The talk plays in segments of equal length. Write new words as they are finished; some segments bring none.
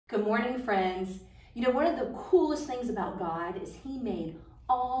Good morning, friends. You know, one of the coolest things about God is He made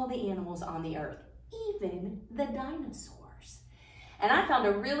all the animals on the earth, even the dinosaurs. And I found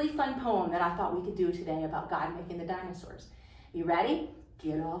a really fun poem that I thought we could do today about God making the dinosaurs. You ready?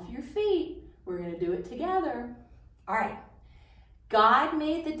 Get off your feet. We're going to do it together. All right. God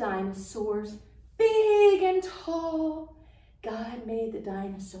made the dinosaurs big and tall. God made the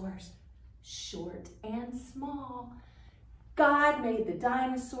dinosaurs short and small. God made the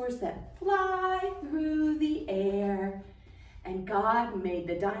dinosaurs that fly through the air. And God made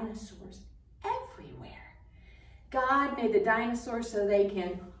the dinosaurs everywhere. God made the dinosaurs so they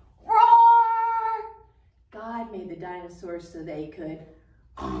can roar. God made the dinosaurs so they could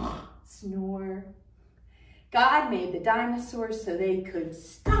snore. God made the dinosaurs so they could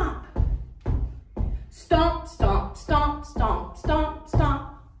stomp. Stomp, stomp, stomp, stomp, stomp,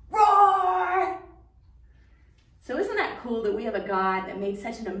 stomp, roar. So isn't that cool that we have a God that made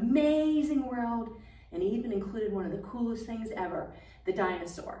such an amazing world, and He even included one of the coolest things ever, the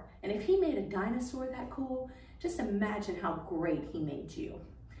dinosaur. And if He made a dinosaur that cool, just imagine how great He made you.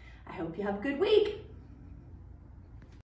 I hope you have a good week.